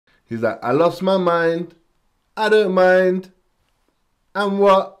He's like, I lost my mind. I don't mind. And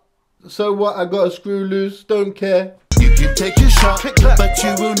what? So what? I got a screw loose. Don't care. You can take a shot, but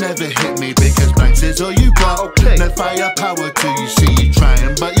you will never hit me because blanks is all you got. Okay. No firepower till you see you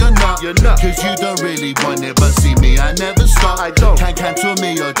trying, but you're not. Cause you don't really want it, but see me, I never stop. I don't. Can't cancel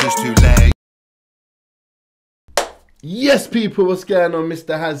me, you're just too late. Yes, people, what's going on?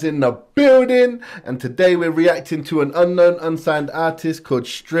 Mr. Has in the building, and today we're reacting to an unknown, unsigned artist called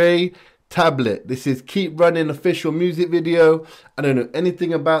Stray Tablet. This is Keep Running official music video. I don't know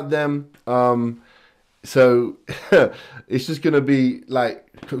anything about them, so it's just gonna be like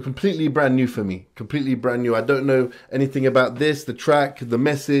completely brand new for me. Completely brand new. I don't know anything about this, the track, the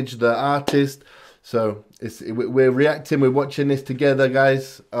message, the artist. So we're reacting. We're watching this together,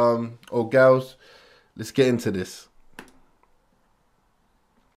 guys, or gals. Let's get into this.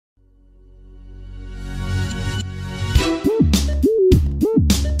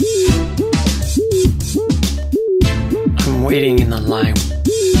 Waiting in the line,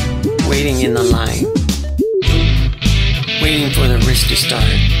 waiting in the line, waiting for the race to start,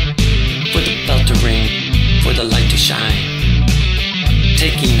 for the bell to ring, for the light to shine.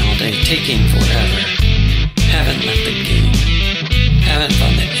 Taking all day, taking forever. Haven't left the game, haven't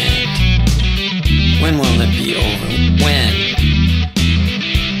found the end. When will it be over? When?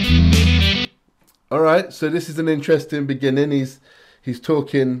 All right, so this is an interesting beginning. He's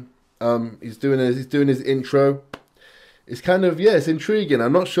talking. He's doing his intro. It's kind of, yeah, it's intriguing.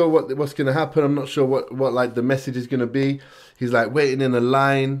 I'm not sure what's going to happen. I'm not sure what like the message is going to be. He's like waiting in a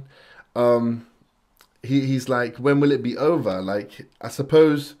line. He's like, when will it be over? Like, I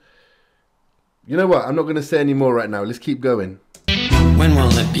suppose, you know what? I'm not going to say any more right now. Let's keep going. When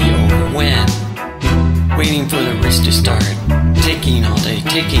will it be over? When? Waiting for the race to start. Taking all day,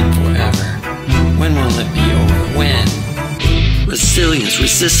 taking forever. When will it be over? When? Resilience,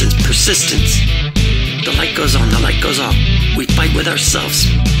 resistance, persistence. The light goes on, the light goes off. We fight with ourselves.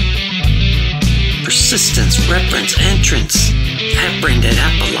 Persistence, reference, entrance. Half brain dead,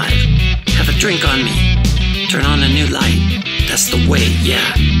 half alive. Have a drink on me. Turn on a new light. That's the way,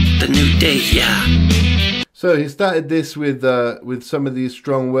 yeah. The new day, yeah. So he started this with some of these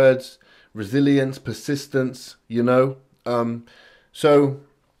strong words: resilience, persistence. You know. So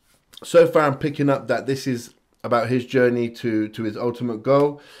far I'm picking up that this is about his journey to his ultimate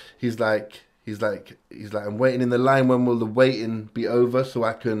goal. He's like, I'm waiting in the line. When will the waiting be over so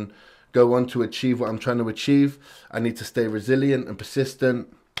I can go on to achieve what I'm trying to achieve? I need to stay resilient and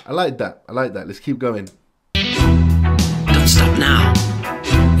persistent. I like that. I like that. Let's keep going. Don't stop now.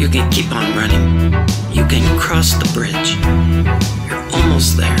 You can keep on running. You can cross the bridge. You're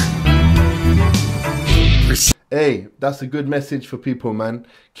almost there. Hey, that's a good message for people, man.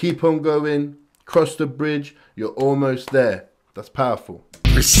 Keep on going. Cross the bridge. You're almost there. That's powerful.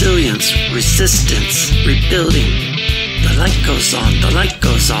 Resilience, resistance, rebuilding. The light goes on, the light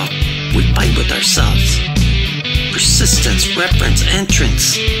goes off. We fight with ourselves. Persistence, reference,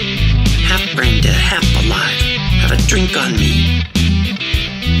 entrance. Half brain dead, half alive. Have a drink on me.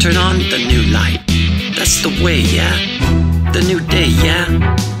 Turn on the new light. That's the way, yeah. The new day, yeah.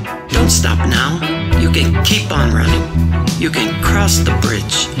 Don't stop now. You can keep on running. You can cross the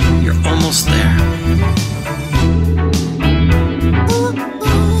bridge. You're almost there.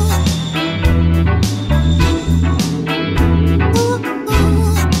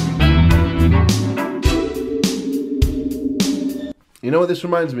 You know what this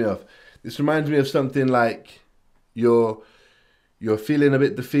reminds me of? This reminds me of something like you're feeling a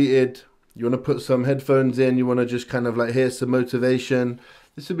bit defeated. You want to put some headphones in. You want to just kind of like hear some motivation.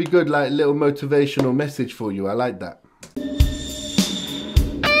 This would be good, like little motivational message for you. I like that.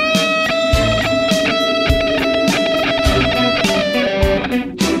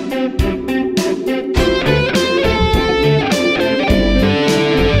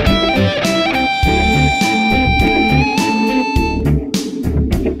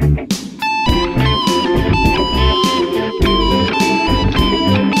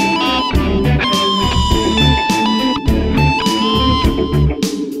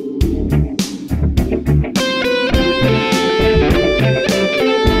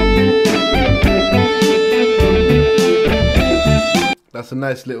 That's a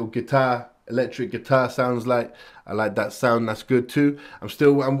nice little guitar, electric guitar sounds like. I like that sound, that's good too.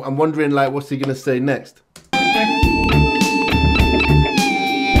 I'm wondering like what's he gonna say next?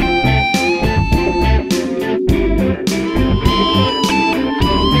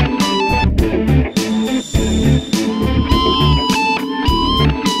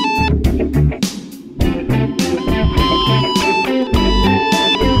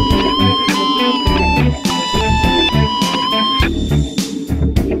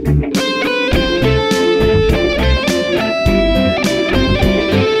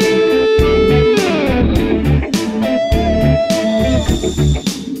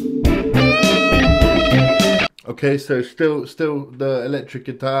 Okay, so still the electric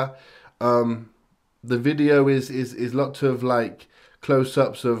guitar. The video is lots of like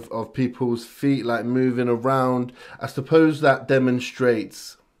close-ups of people's feet like moving around. I suppose that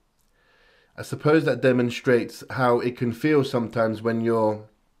demonstrates how it can feel sometimes when you're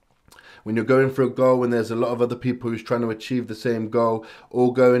going for a goal, when there's a lot of other people who's trying to achieve the same goal, all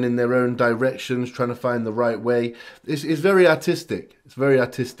going in their own directions, trying to find the right way. It's very artistic. It's very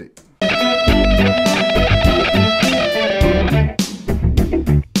artistic.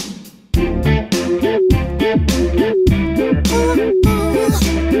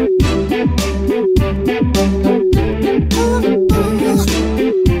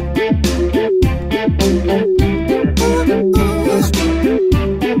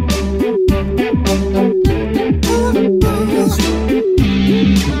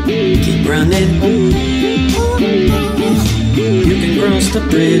 Keep running. You can cross the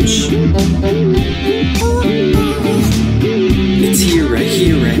bridge. It's here,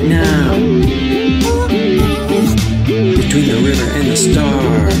 right now. Between the river and the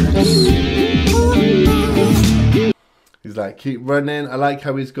stars. He's like, keep running. I like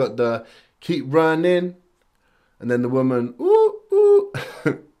how he's got the keep running. And then the woman, ooh, ooh.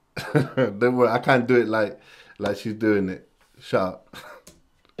 Don't worry, I can't do it like she's doing it. Shut up.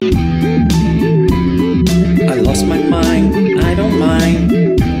 I lost my mind, I don't mind.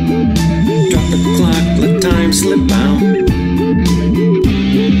 Drop the clock, let time slip out.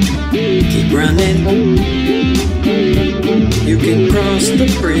 Keep running. You can cross the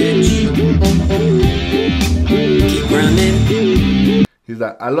bridge. Keep running. He's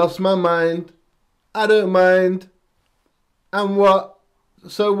like, I lost my mind, I don't mind. And what?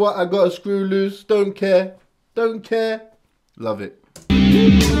 So what? I got a screw loose, don't care, don't care. Love it.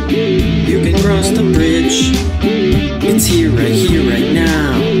 You can cross the bridge. It's here, right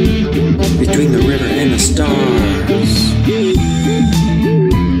now. Between the river and the stars.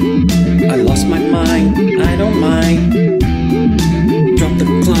 I lost my mind, I don't mind. Drop the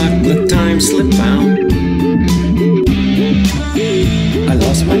clock, let time slip out. I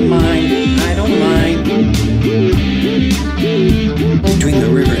lost my mind, I don't mind. Between the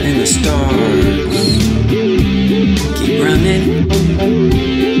river and the stars. Keep running.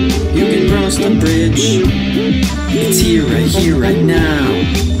 You can cross the bridge. It's here, right now.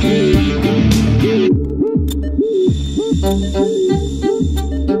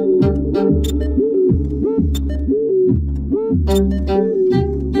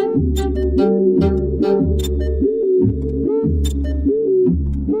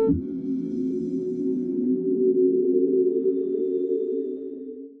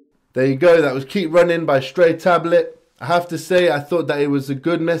 There you go. That was Keep Running by Stray Tablet. I have to say, I thought that it was a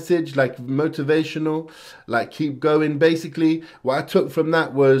good message, like motivational, like keep going. Basically, what I took from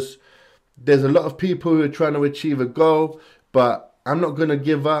that was there's a lot of people who are trying to achieve a goal, but I'm not going to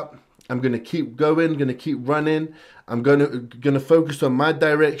give up. I'm going to keep going, going to keep running. I'm going to focus on my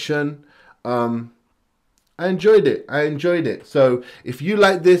direction. I enjoyed it. So if you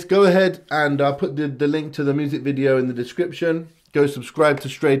like this, go ahead and I'll put the link to the music video in the description. Go subscribe to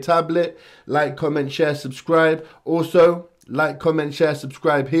Stray Tablet. Like, comment, share, subscribe. Also, like, comment, share,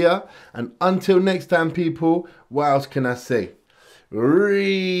 subscribe here. And until next time, people, what else can I say?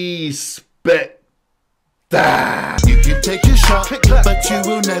 Respect. You can take your shot, but you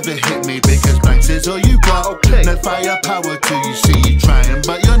will never hit me because Banks is all you got. No firepower till you see you trying,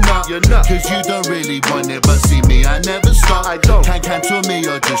 but you're not. Cause you don't really want it, but see me, I never stop. Can't cancel me,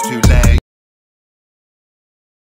 you're just too late.